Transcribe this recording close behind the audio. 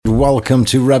welcome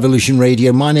to Revolution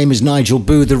Radio. My name is Nigel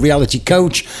Boo, the reality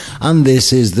coach, and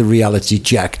this is the reality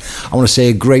check. I want to say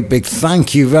a great big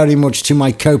thank you very much to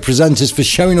my co-presenters for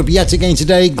showing up yet again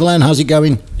today. Glenn, how's it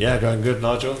going? Yeah, going good,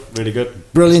 Nigel. Really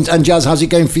good. Brilliant. And Jas, how's it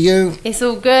going for you? It's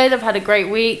all good. I've had a great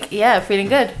week. Yeah, feeling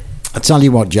good. I tell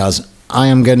you what, Jas, I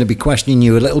am going to be questioning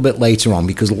you a little bit later on,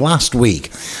 because last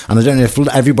week, and I don't know if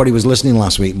everybody was listening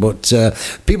last week, but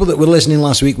people that were listening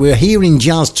last week were hearing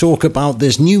Jas talk about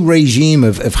this new regime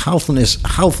of health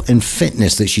and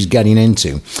fitness that she's getting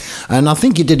into. And I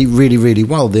think you did it really, really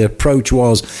well. The approach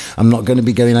was, I'm not going to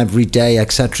be going every day,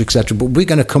 etc., etc., but we're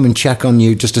going to come and check on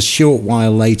you just a short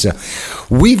while later.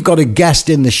 We've got a guest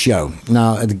in the show.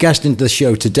 Now, the guest in the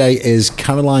show today is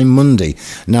Caroline Mundy.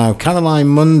 Now, Caroline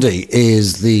Mundy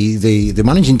is the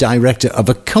managing director of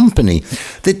a company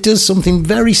that does something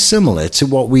very similar to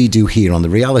what we do here on the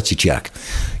Reality Check.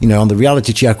 You know, on the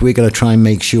Reality Check, we're going to try and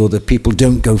make sure that people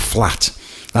don't go flat.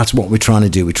 That's what we're trying to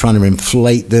do. We're trying to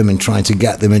inflate them and trying to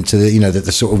get them into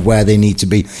the sort of where they need to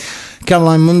be.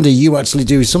 Caroline Mundy, you actually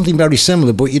do something very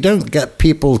similar, but you don't get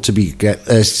people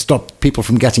to stop people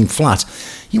from getting flat.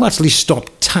 You actually stop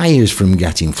tyres from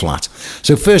getting flat.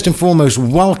 So first and foremost,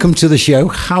 welcome to the show.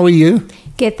 How are you?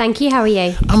 Good, thank you. How are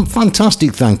you? I'm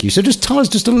fantastic, thank you. So just tell us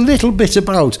just a little bit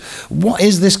about what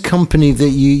is this company that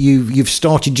you've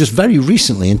started just very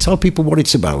recently, and tell people what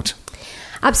it's about.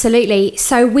 Absolutely.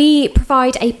 So we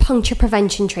provide a puncture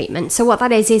prevention treatment. So what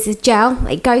that is a gel.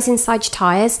 It goes inside your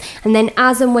tyres, and then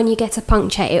as and when you get a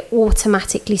puncture, it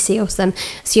automatically seals them.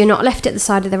 So you're not left at the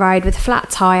side of the road with a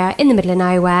flat tyre in the middle of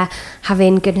nowhere,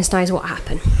 having goodness knows what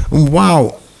happened.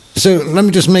 Wow. So let me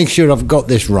just make sure I've got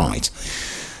this right.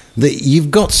 That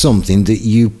you've got something that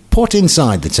you put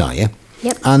inside the tyre,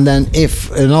 yep. And then if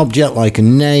an object like a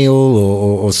nail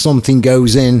or something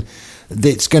goes in,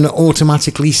 that's going to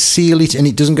automatically seal it and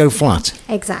it doesn't go flat.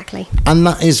 Exactly. And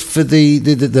that is for the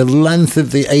length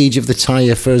of the age of the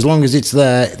tyre. For as long as it's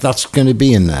there, that's going to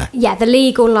be in there. Yeah, the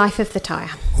legal life of the tyre.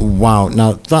 Wow.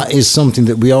 Now, that is something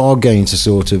that we are going to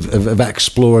sort of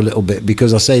explore a little bit,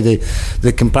 because I say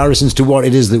the comparisons to what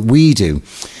it is that we do.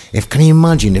 Can you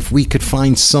imagine if we could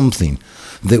find something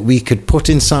that we could put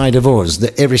inside of us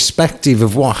that, irrespective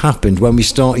of what happened when we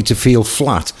started to feel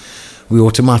flat, we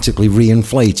automatically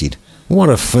reinflated? What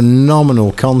a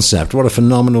phenomenal concept. What a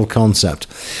phenomenal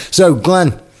concept. So,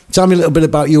 Glenn, tell me a little bit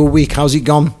about your week. How's it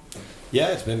gone? Yeah,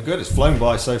 it's been good. It's flown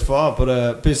by so far,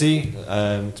 but busy.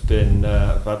 It's been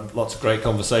I've had lots of great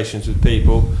conversations with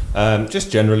people.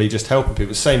 Just generally, just helping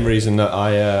people. Same reason that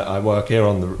I work here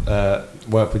on the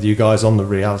work with you guys on the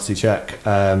Reality Check.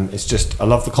 It's just I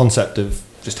love the concept of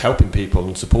just helping people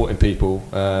and supporting people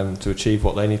to achieve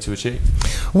what they need to achieve.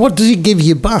 What does it give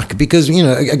you back? Because,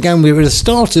 again, we were at the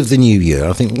start of the new year.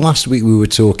 I think last week we were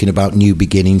talking about new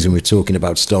beginnings and we were talking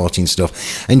about starting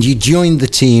stuff. And you joined the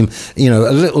team, a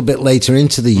little bit later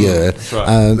into the year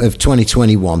of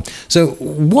 2021. So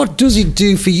what does it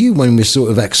do for you when we're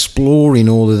sort of exploring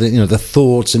all of the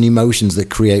thoughts and emotions that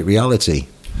create reality?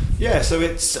 Yeah, so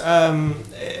it's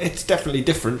definitely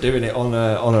different doing it on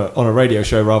a radio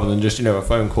show rather than just a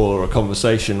phone call or a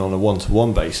conversation on a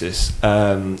one-to-one basis.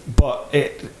 But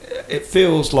it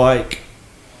feels like,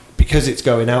 because it's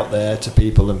going out there to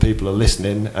people and people are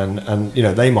listening and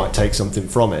they might take something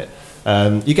from it.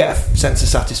 You get a sense of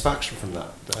satisfaction from that.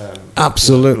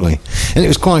 Absolutely. And it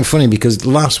was quite funny because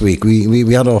last week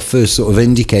we had our first sort of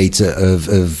indicator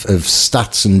of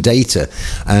stats and data,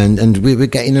 and we were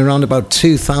getting around about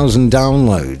 2,000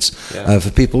 downloads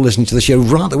for people listening to the show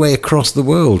right the way across the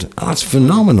world. That's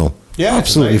phenomenal. Yeah,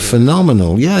 absolutely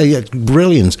phenomenal. Yeah,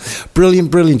 brilliant.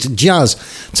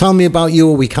 Jas, tell me about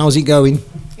your week. How's it going?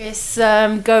 It's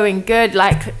going good.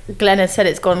 Like Glenn has said,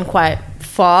 it's gone quite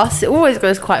fast. It always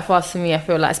goes quite fast for me, I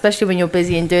feel like, especially when you're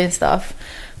busy and doing stuff.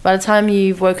 By the time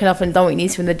you've woken up and done what you need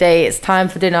to in the day, it's time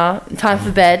for dinner, time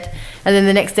for bed, and then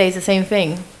the next day is the same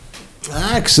thing.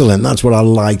 Excellent, that's what I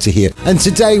like to hear. And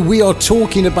today we are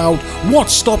talking about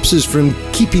what stops us from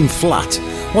keeping flat.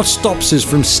 What stops us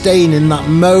from staying in that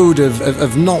mode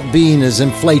of not being as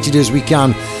inflated as we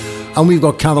can. And we've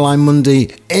got Caroline Mundy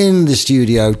in the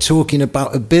studio talking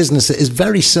about a business that is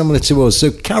very similar to us. So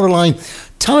Caroline,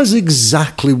 tell us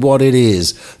exactly what it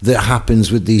is that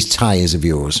happens with these tyres of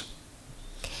yours.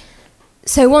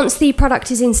 So once the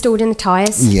product is installed in the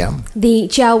tyres, the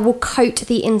gel will coat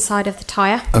the inside of the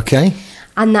tyre. Okay.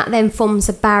 And that then forms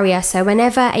a barrier. So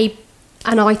whenever an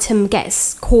item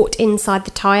gets caught inside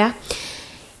the tyre,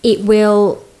 it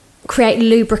will create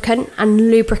lubricant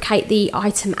and lubricate the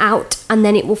item out, and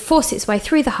then it will force its way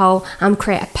through the hole and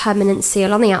create a permanent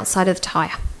seal on the outside of the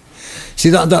tyre. See,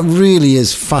 that really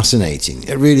is fascinating.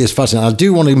 It really is fascinating. I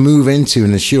do want to move into,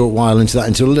 in a short while, into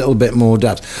a little bit more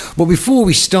depth. But before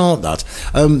we start that,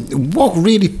 what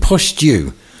really pushed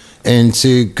you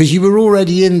into, because you were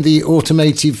already in the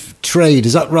automotive trade,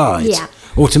 is that right? Yeah.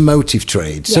 Automotive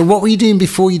trade. So what were you doing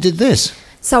before you did this?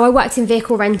 So I worked in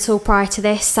vehicle rental prior to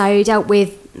this, so dealt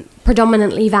with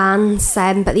predominantly vans,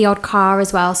 but the odd car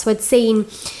as well. So I'd seen,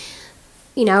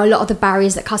 a lot of the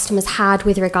barriers that customers had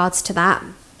with regards to that.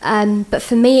 But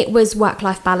for me, it was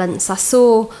work-life balance. I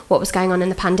saw what was going on in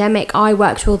the pandemic. I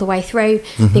worked all the way through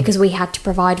because we had to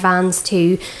provide vans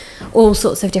to all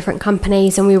sorts of different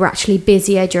companies, and we were actually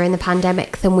busier during the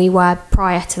pandemic than we were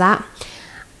prior to that.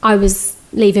 I was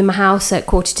leaving my house at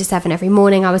 6:45 every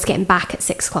morning. I was getting back at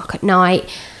 6 o'clock at night,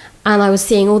 and I was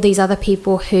seeing all these other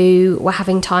people who were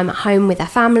having time at home with their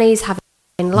families, having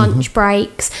lunch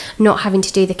breaks, not having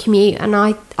to do the commute, and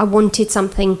I wanted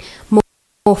something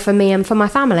more for me and for my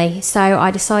family. So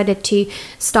I decided to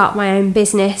start my own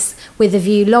business with a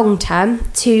view long term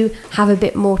to have a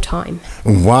bit more time.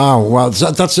 Wow,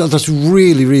 that's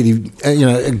really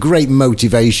a great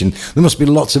motivation. There must be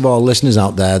lots of our listeners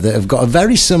out there that have got a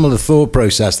very similar thought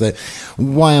process, that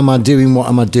why am I doing what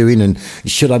am I doing, and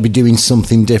should I be doing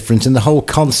something different? And the whole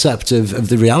concept of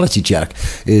the reality check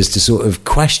is to sort of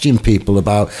question people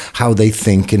about how they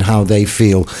think and how they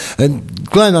feel. And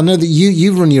Glenn, I know that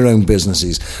you run your own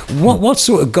businesses. What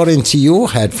sort of got into your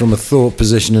head from a thought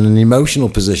position and an emotional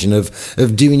position of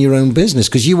doing your own business?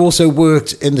 Because you also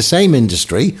worked in the same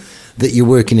industry that you're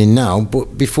working in now,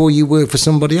 but before you worked for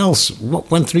somebody else.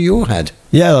 What went through your head?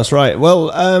 Yeah, that's right.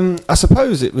 Well, I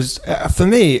suppose it was, for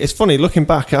me, it's funny, looking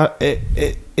back,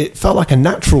 it felt like a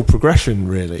natural progression,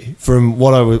 really, from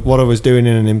what I was doing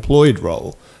in an employed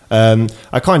role.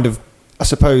 I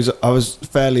suppose I was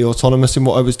fairly autonomous in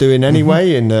what I was doing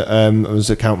anyway. In that I was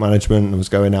account management, and I was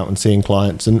going out and seeing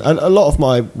clients, and a lot of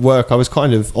my work I was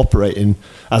kind of operating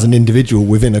as an individual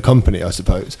within a company, I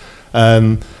suppose,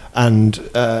 and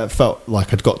felt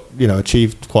like I'd got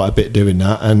achieved quite a bit doing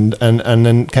that, and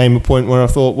then came a point where I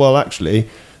thought, well, actually,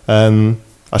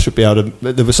 I should be able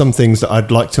to. There were some things that I'd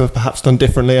like to have perhaps done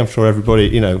differently. I'm sure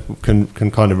everybody, can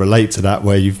kind of relate to that,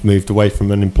 where you've moved away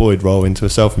from an employed role into a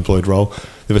self-employed role.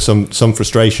 There were some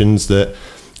frustrations that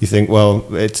you think, well,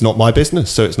 it's not my business,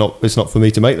 so it's not for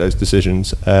me to make those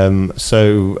decisions. Move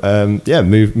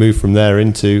from there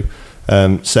into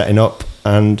setting up.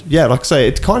 And yeah, like I say,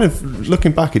 it's kind of,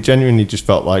 looking back, it genuinely just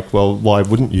felt like, well, why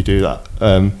wouldn't you do that?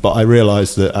 But I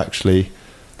realised that actually,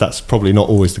 that's probably not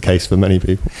always the case for many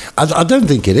people. I don't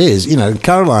think it is.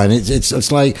 Caroline,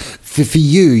 it's like for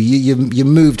you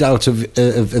moved out of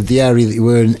the area that you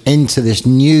were in into this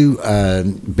new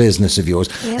business of yours,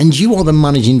 and you are the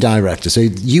managing director. So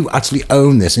you actually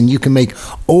own this, and you can make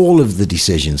all of the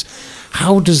decisions.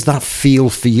 How does that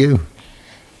feel for you?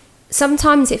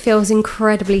 Sometimes it feels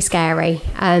incredibly scary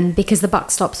because the buck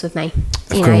stops with me.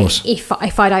 Of course.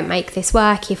 If I don't make this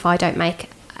work, if I don't make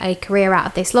a career out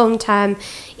of this long term,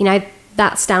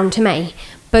 that's down to me.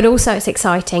 But also it's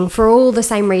exciting for all the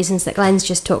same reasons that Glenn's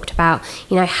just talked about,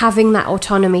 having that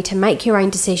autonomy to make your own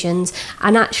decisions,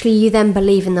 and actually you then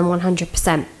believe in them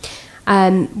 100%.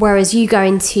 Whereas you go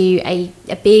into a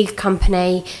big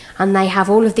company and they have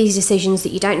all of these decisions that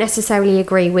you don't necessarily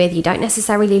agree with, you don't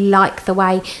necessarily like the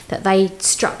way that they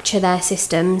structure their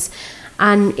systems,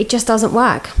 and it just doesn't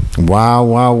work. Wow.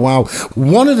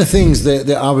 One of the things that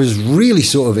I was really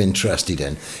sort of interested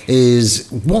in is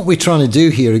what we're trying to do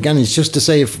here, again, is just to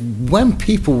say, when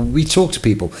we talk to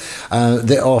people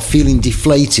that are feeling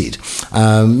deflated,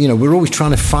 we're always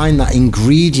trying to find that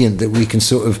ingredient that we can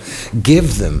sort of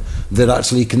give them that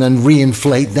actually can then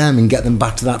reinflate them and get them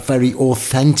back to that very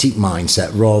authentic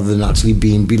mindset rather than actually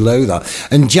being below that.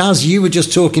 And Jas, you were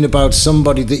just talking about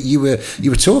somebody that you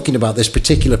were talking about this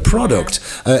particular product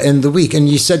in the week, and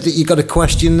you said that you got a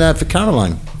question there for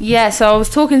Caroline. Yeah, so I was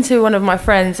talking to one of my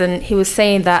friends, and he was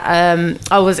saying that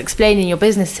I was explaining your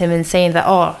business to him and saying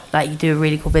that, you do a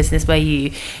really cool business where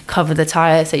you cover the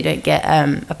tyre so you don't get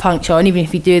a puncture, and even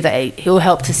if you do that, he'll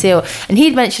help to seal. And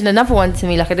he'd mentioned another one to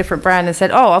me, like a different brand, and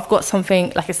said, I've got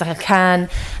something, like it's like a can,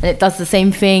 and it does the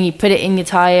same thing. You put it in your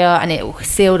tyre and it will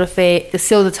seal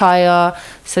the tyre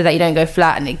so that you don't go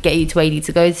flat, and it get you to where you need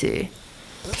to go to.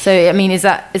 So, I mean, is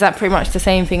that pretty much the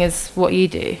same thing as what you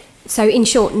do? So, in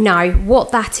short, no.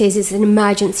 What that is an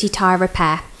emergency tyre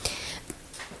repair.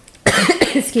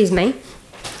 Excuse me.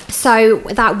 So,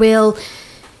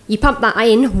 you pump that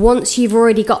in once you've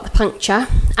already got the puncture,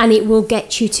 and it will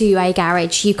get you to a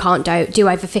garage. You can't do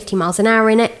over 50 miles an hour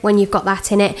in it when you've got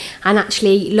that in it, and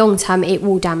actually, long term, it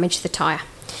will damage the tyre.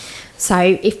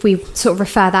 So if we sort of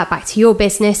refer that back to your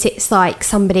business, it's like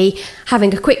somebody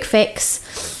having a quick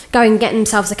fix, go and get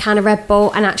themselves a can of Red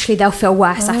Bull, and actually they'll feel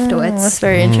worse afterwards. That's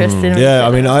very interesting. Yeah,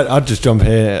 I mean, I'd just jump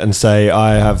here and say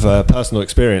I have personal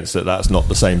experience that's not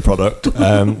the same product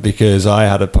because I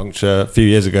had a puncture a few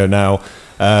years ago now.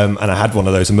 And I had one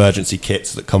of those emergency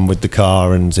kits that come with the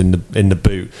car and in the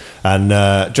boot, and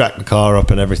jacked the car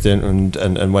up and everything,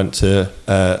 and went to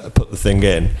put the thing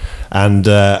in, and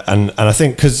I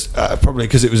think probably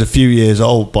because it was a few years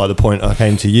old by the point I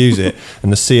came to use it,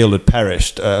 and the seal had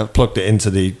perished. Plugged it into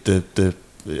the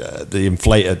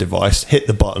inflator device, hit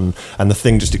the button, and the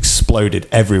thing just exploded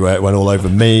everywhere. It went all over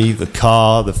me, the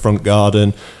car, the front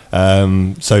garden.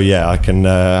 So yeah, I can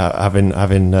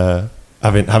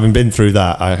having been through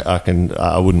that,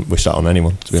 I wouldn't wish that on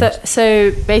anyone, to be honest.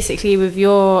 So basically, with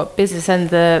your business and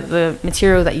the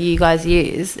material that you guys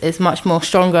use is much more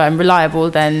stronger and reliable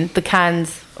than the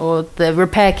cans or the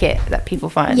repair kit that people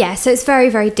find. Yeah, so it's very,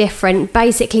 very different.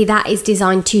 Basically, that is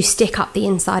designed to stick up the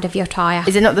inside of your tyre.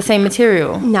 Is it not the same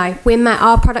material? No,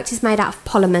 our product is made out of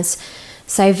polymers.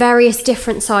 So various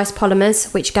different size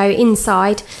polymers which go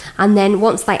inside, and then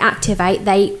once they activate,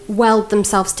 they weld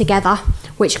themselves together,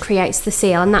 which creates the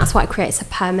seal, and that's why it creates a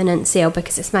permanent seal,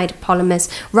 because it's made of polymers,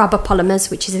 rubber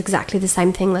polymers, which is exactly the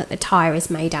same thing that the tyre is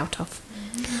made out of.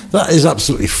 That is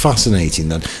absolutely fascinating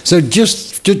then. So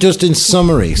just in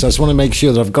summary, so I just want to make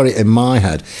sure that I've got it in my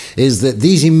head, is that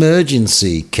these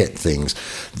emergency kit things,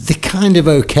 they're kind of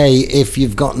okay if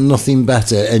you've got nothing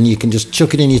better and you can just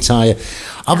chuck it in your tyre.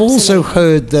 I've also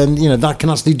heard then, that can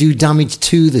actually do damage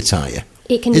to the tyre.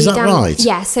 It can Is do that damage. right?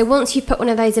 Yeah, so once you put one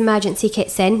of those emergency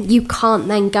kits in, you can't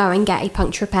then go and get a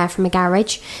puncture repair from a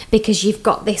garage because you've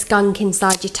got this gunk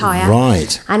inside your tyre.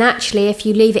 Right. And actually, if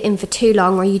you leave it in for too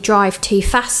long or you drive too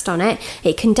fast on it,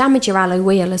 it can damage your alloy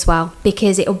wheel as well,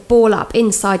 because it'll ball up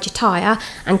inside your tyre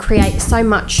and create so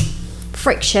much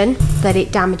friction that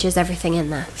it damages everything in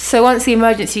there. So once the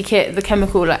emergency kit, the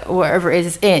chemical, like whatever it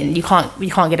is in, you can't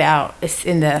get it out. It's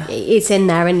in there. It's in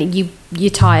there, and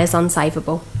your tyre's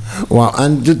unsavable. Well,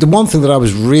 and the one thing that I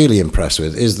was really impressed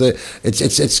with is that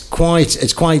it's quite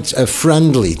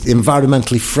friendly,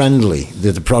 environmentally friendly,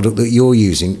 the product that you're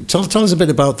using. Tell us a bit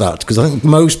about that, because I think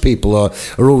most people are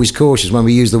always cautious when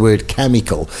we use the word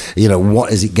chemical.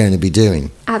 What is it going to be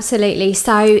doing? Absolutely.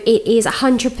 So it is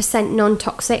 100%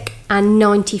 non-toxic and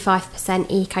 95%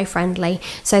 eco-friendly.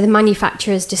 So the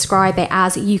manufacturers describe it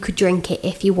as you could drink it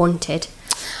if you wanted.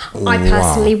 I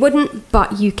personally wouldn't,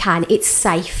 but you can. It's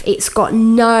safe. It's got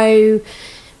no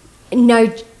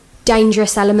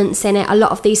dangerous elements in it. A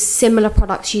lot of these similar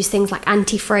products use things like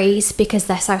antifreeze because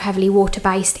they're so heavily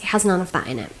water-based. It has none of that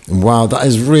in it. Wow, that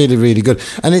is really, really good.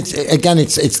 And it's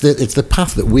the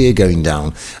path that we're going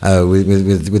down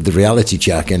with the reality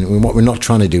check. And what we're not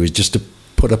trying to do is just to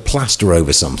put a plaster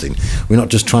over something. We're not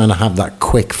just trying to have that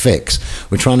quick fix.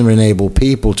 We're trying to enable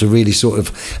people to really sort of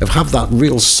have that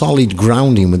real solid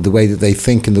grounding with the way that they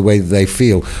think and the way that they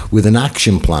feel, with an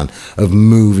action plan of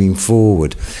moving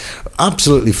forward.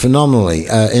 Absolutely phenomenally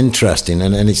interesting,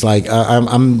 and it's like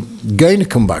I'm going to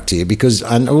come back to you, because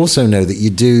I also know that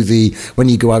you do when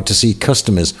you go out to see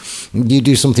customers, you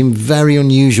do something very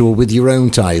unusual with your own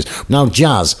tyres. Now,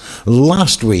 Jas,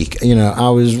 last week, I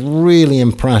was really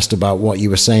impressed about what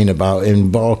you were saying about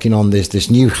embarking on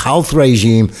this new health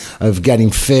regime of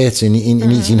getting fit and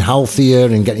eating healthier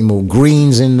and getting more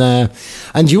greens in there.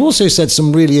 And you also said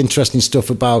some really interesting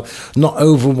stuff about not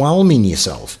overwhelming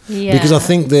yourself. Yeah. Because I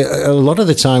think that a lot of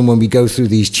the time when we go through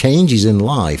these changes in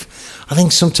life, I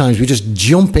think sometimes we just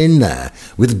jump in there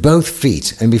with both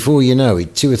feet, and before you know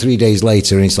it, 2 or 3 days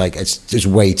later, it's like it's just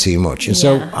way too much. And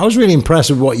so I was really impressed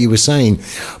with what you were saying.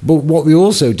 But what we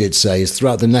also did say is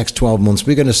throughout the next 12 months,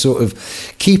 we're going to sort of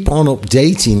keep on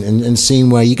updating and seeing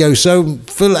where you go. So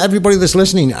for everybody that's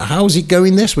listening, how's it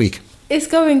going this week? It's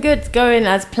going good. It's going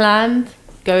as planned.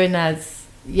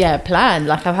 Planned.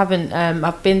 Like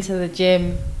I've been to the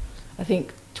gym, I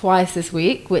think, twice this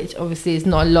week, which obviously is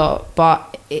not a lot,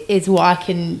 but it is what I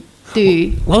can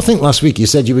do. Well, I think last week you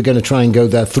said you were going to try and go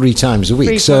there 3 times a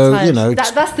week. So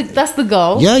times. That's the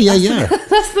goal. Yeah.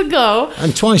 That's the goal.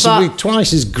 And twice a week,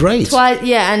 twice is great.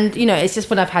 And it's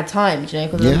just when I've had time,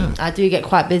 because I do get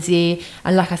quite busy.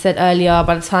 And like I said earlier,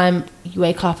 by the time you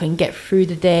wake up and get through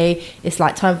the day, it's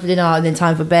like time for dinner and then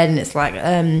time for bed, and it's like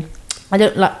I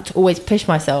don't like to always push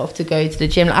myself to go to the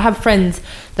gym. Like, I have friends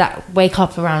that wake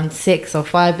up around 6 or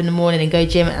 5 in the morning and go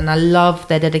gym, and I love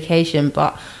their dedication,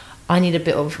 but I need a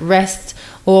bit of rest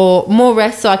or more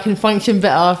rest so I can function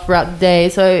better throughout the day.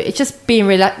 So it's just being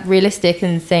realistic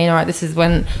and saying, all right, this is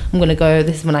when I'm going to go.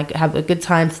 This is when I have a good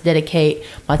time to dedicate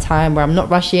my time where I'm not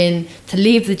rushing to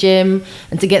leave the gym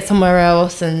and to get somewhere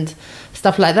else and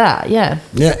stuff like that. Yeah,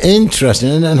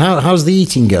 interesting. And how's the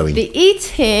eating going? The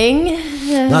eating,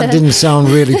 that didn't sound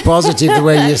really positive the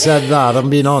way you said that, I'm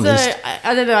being honest. So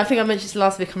I don't know, I think I mentioned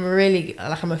last week, I'm a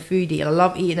foodie and I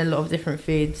love eating a lot of different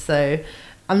foods. So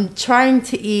I'm trying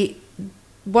to eat,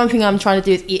 one thing I'm trying to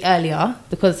do is eat earlier,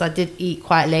 because I did eat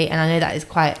quite late and I know that is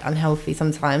quite unhealthy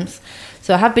sometimes.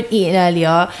 So I have been eating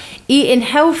earlier, eating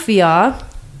healthier.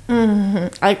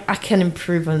 I can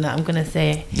improve on that, I'm going to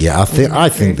say. Yeah, I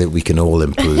think that we can all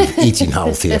improve eating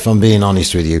healthier, if I'm being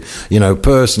honest with you. You know,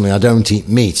 personally, I don't eat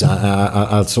meat.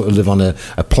 I sort of live on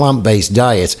a plant-based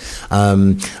diet.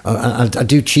 I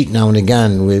do cheat now and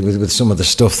again with some of the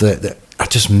stuff that I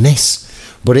just miss.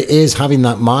 But it is having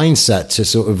that mindset to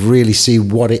sort of really see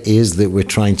what it is that we're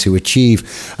trying to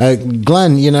achieve.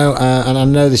 Glenn, you know, and I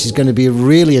know this is going to be a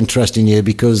really interesting year,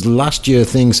 because last year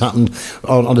things happened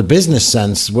on a business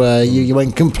sense where you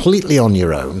went completely on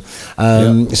your own.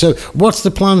 So what's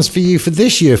the plans for you for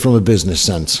this year from a business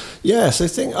sense? Yes, I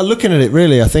think looking at it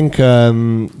really, I think,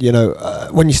 you know,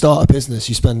 when you start a business,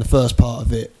 you spend the first part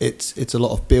of it, it's a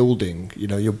lot of building. You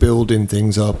know, you're building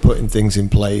things up, putting things in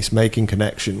place, making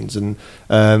connections, and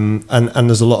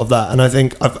there's a lot of that, and I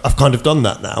think I've kind of done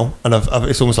that now, and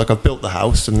it's almost like I've built the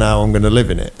house and now I'm going to live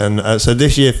in it. And so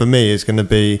this year for me is going to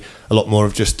be a lot more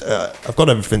of just I've got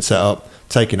everything set up,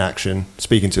 taking action,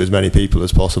 speaking to as many people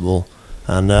as possible,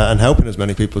 and helping as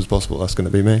many people as possible. That's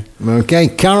going to be me. Okay,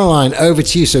 Caroline, over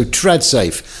to you. So Tread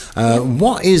Safe,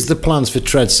 what is the plans for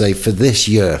Tread Safe for this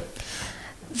year?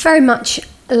 Very much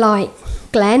like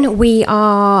Glenn, we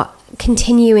are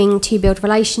continuing to build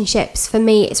relationships. For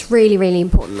me, it's really, really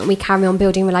important that we carry on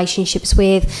building relationships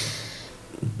with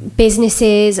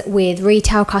businesses, with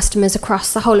retail customers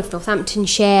across the whole of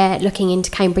Northamptonshire, looking into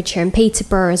Cambridgeshire and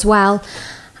Peterborough as well,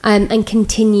 and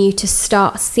continue to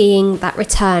start seeing that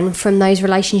return from those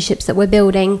relationships that we're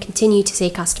building, continue to see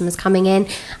customers coming in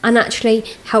and actually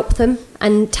help them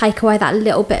and take away that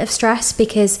little bit of stress,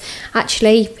 because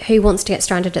actually who wants to get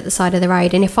stranded at the side of the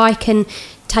road? And if I can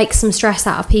take some stress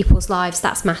out of people's lives,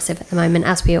 that's massive at the moment,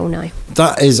 as we all know.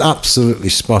 That is absolutely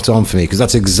spot on for me, because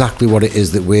that's exactly what it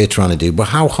is that we're trying to do. But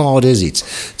how hard is it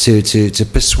to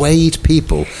persuade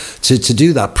people to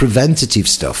do that preventative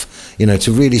stuff, you know,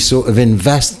 to really sort of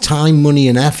invest time, money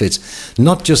and effort,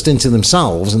 not just into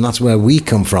themselves, and that's where we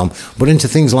come from, but into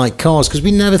things like cars, because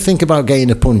we never think about getting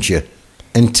a puncture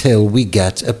until we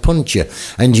get a puncture.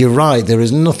 And you're right, there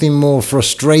is nothing more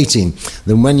frustrating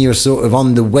than when you're sort of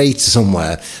on the way to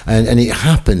somewhere and it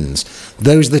happens.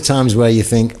 Those are the times where you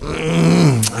think,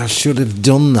 I should have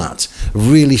done that,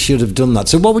 really should have done that.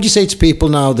 So what would you say to people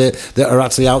now that are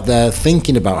actually out there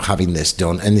thinking about having this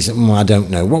done and they say, I don't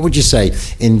know? What would you say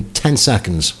in 10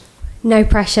 seconds? No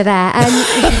pressure there.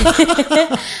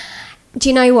 Do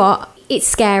you know what? It's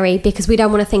scary because we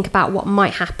don't want to think about what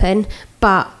might happen,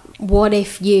 but what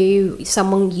if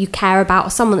someone you care about or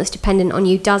someone that's dependent on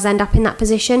you does end up in that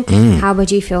position? How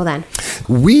would you feel then?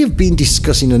 We've been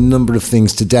discussing a number of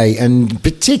things today, and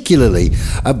particularly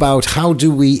about how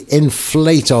do we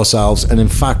inflate ourselves. And in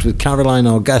fact, with Caroline,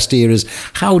 our guest here, is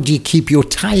how do you keep your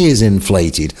tyres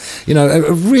inflated? You know,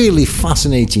 a really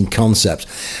fascinating concept.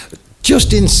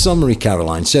 Just in summary,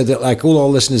 Caroline, so that like all our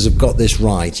listeners have got this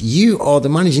right, you are the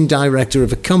managing director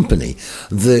of a company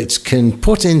that can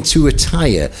put into a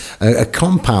tyre a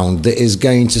compound that is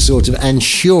going to sort of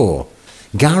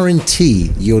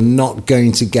guarantee you're not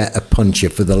going to get a puncture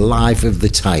for the life of the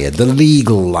tyre, the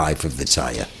legal life of the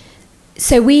tyre.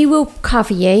 So we will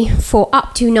cover you for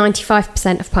up to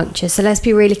 95% of punctures. So let's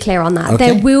be really clear on that.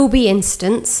 Okay. There will be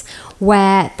instance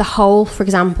where the hole, for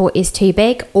example, is too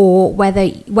big, or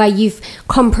where you've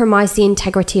compromised the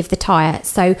integrity of the tyre.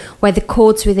 So where the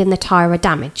cords within the tyre are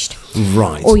damaged.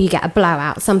 Right. Or you get a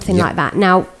blowout, something like that.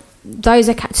 Now, those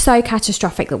are so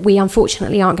catastrophic that we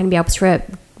unfortunately aren't going to be able to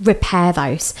repair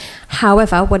those.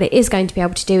 However, what it is going to be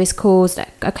able to do is cause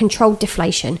a controlled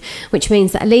deflation, which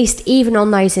means that at least even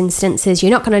on those instances,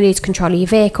 you're not going to lose control of your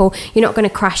vehicle, you're not going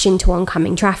to crash into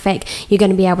oncoming traffic, you're going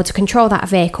to be able to control that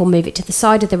vehicle, move it to the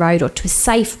side of the road or to a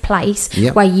safe place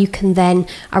where you can then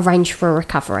arrange for a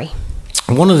recovery.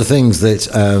 One of the things that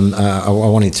I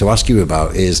wanted to ask you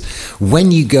about is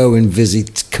when you go and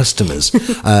visit customers,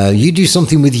 you do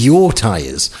something with your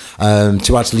tyres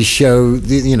to actually show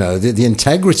the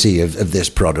integrity of this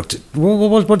product.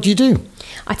 What do you do?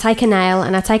 I take a nail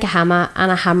and I take a hammer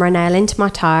and I hammer a nail into my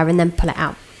tyre and then pull it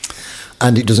out.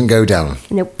 And it doesn't go down.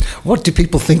 Nope. What do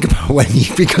people think about when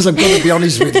you? Because I've got to be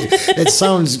honest with you, it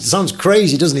sounds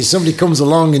crazy, doesn't it? Somebody comes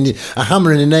along and a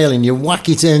hammer and a nail, and you whack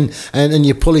it in, and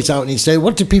you pull it out, and you say,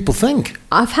 "What do people think?"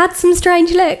 I've had some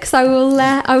strange looks. I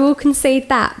will concede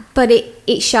that, but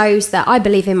it shows that I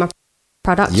believe in my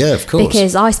product. Yeah, of course.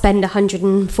 Because I spend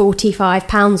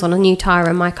 £145 on a new tyre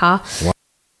in my car.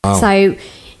 Wow. So,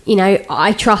 you know,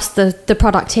 I trust the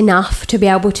product enough to be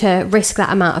able to risk that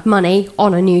amount of money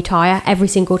on a new tyre every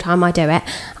single time I do it.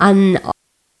 And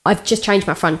I've just changed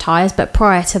my front tyres, but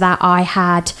prior to that I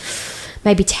had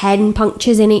maybe 10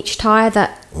 punctures in each tyre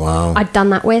that I'd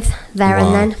done that with there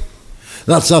and then.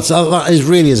 That is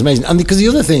really amazing. And because the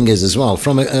other thing is as well,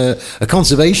 from a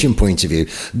conservation point of view,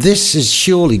 this has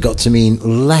surely got to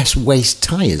mean less waste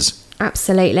tyres.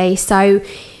 Absolutely. So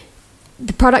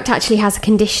the product actually has a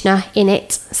conditioner in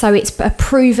it, so it's a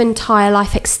proven tyre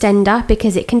life extender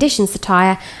because it conditions the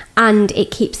tyre and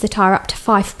it keeps the tyre up to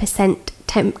 5%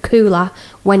 temp cooler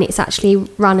when it's actually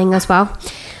running as well.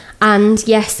 And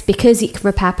yes, because it can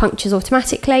repair punctures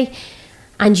automatically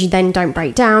and you then don't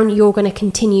break down, you're going to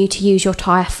continue to use your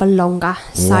tyre for longer.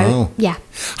 So, yeah.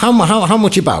 How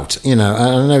much about, you know,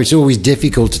 I know it's always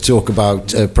difficult to talk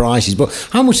about prices, but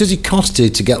how much does it cost to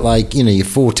get, like, you know, your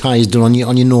 4 tyres done on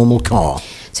your normal car?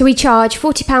 So we charge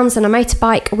 £40 on a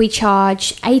motorbike, we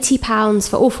charge £80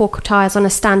 for all 4 tyres on a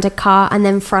standard car, and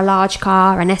then for a large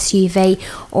car, an SUV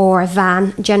or a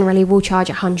van, generally we'll charge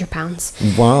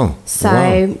 £100. Wow. So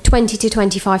 £20 to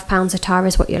 £25 a tyre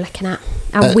is what you're looking at.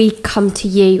 And we come to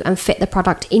you and fit the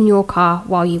product in your car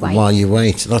while you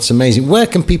wait. That's amazing. Where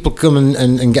can people come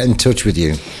and get in touch with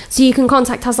you? So you can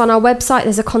contact us on our website.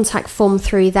 There's a contact form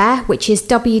through there, which is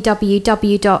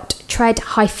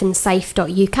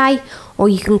www.tread-safe.uk, or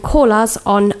you can call us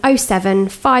on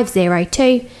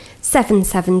 07502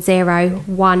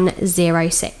 770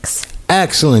 106.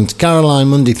 Excellent. Caroline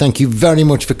Mundy, thank you very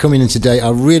much for coming in today. I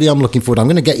really am looking forward. I'm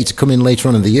going to get you to come in later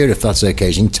on in the year, if that's okay.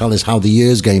 You can tell us how the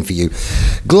year's going for you.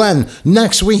 Glenn,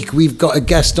 next week we've got a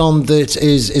guest on that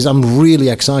is I'm really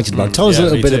excited about. Tell us a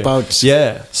little bit about...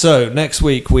 Yeah, so next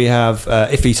week we have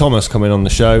Iffy Thomas coming on the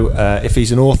show.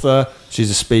 Iffy's an author. She's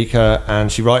a speaker,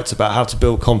 and she writes about how to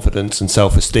build confidence and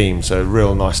self-esteem. So a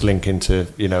real nice link into,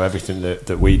 you know, everything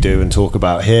that we do and talk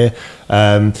about here.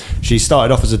 She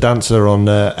started off as a dancer on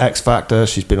X Factor.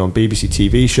 She's been on BBC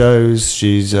TV shows.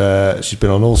 She's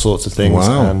been on all sorts of things.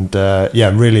 Wow. And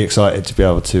I'm really excited to be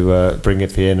able to bring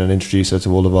Iffy in and introduce her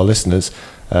to all of our listeners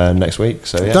next week.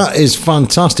 So yeah, that is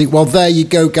fantastic. Well, there you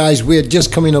go, guys. We're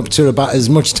just coming up to about as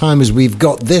much time as we've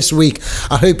got this week.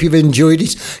 I hope you've enjoyed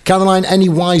it. Caroline, any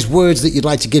wise words that you'd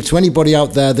like to give to anybody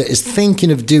out there that is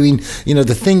thinking of doing, you know,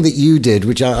 the thing that you did,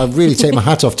 which I really take my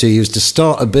hat off to you, is to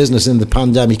start a business in the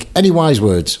pandemic? Any wise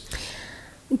words?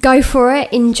 Go for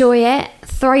it, enjoy it,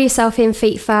 throw yourself in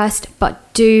feet first,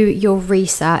 but do your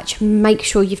research. Make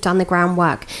sure you've done the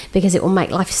groundwork, because it will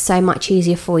make life so much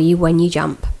easier for you when you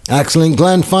jump. Excellent.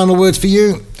 Glenn, final words for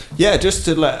you? Yeah, just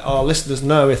to let our listeners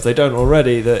know, if they don't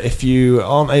already, that if you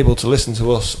aren't able to listen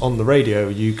to us on the radio,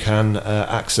 you can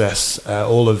access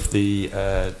all of the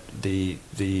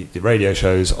radio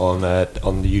shows on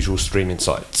the usual streaming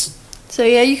sites. So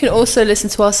yeah, you can also listen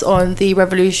to us on the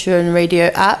Revolution Radio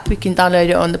app. You can download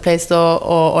it on the Play Store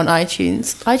or on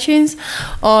iTunes.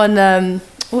 On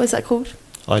what is that called?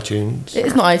 iTunes.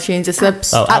 It's not iTunes. It's the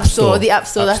App Store. The App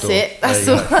Store. That's it. That's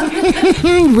all.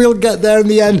 We'll get there in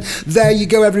the end. There you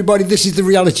go, everybody. This is the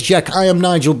Reality Check. I am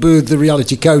Nigel Booth, the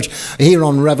Reality Coach, here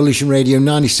on Revolution Radio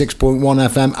 96.1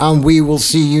 FM, and we will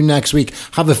see you next week.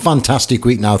 Have a fantastic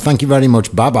week now. Thank you very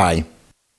much. Bye bye.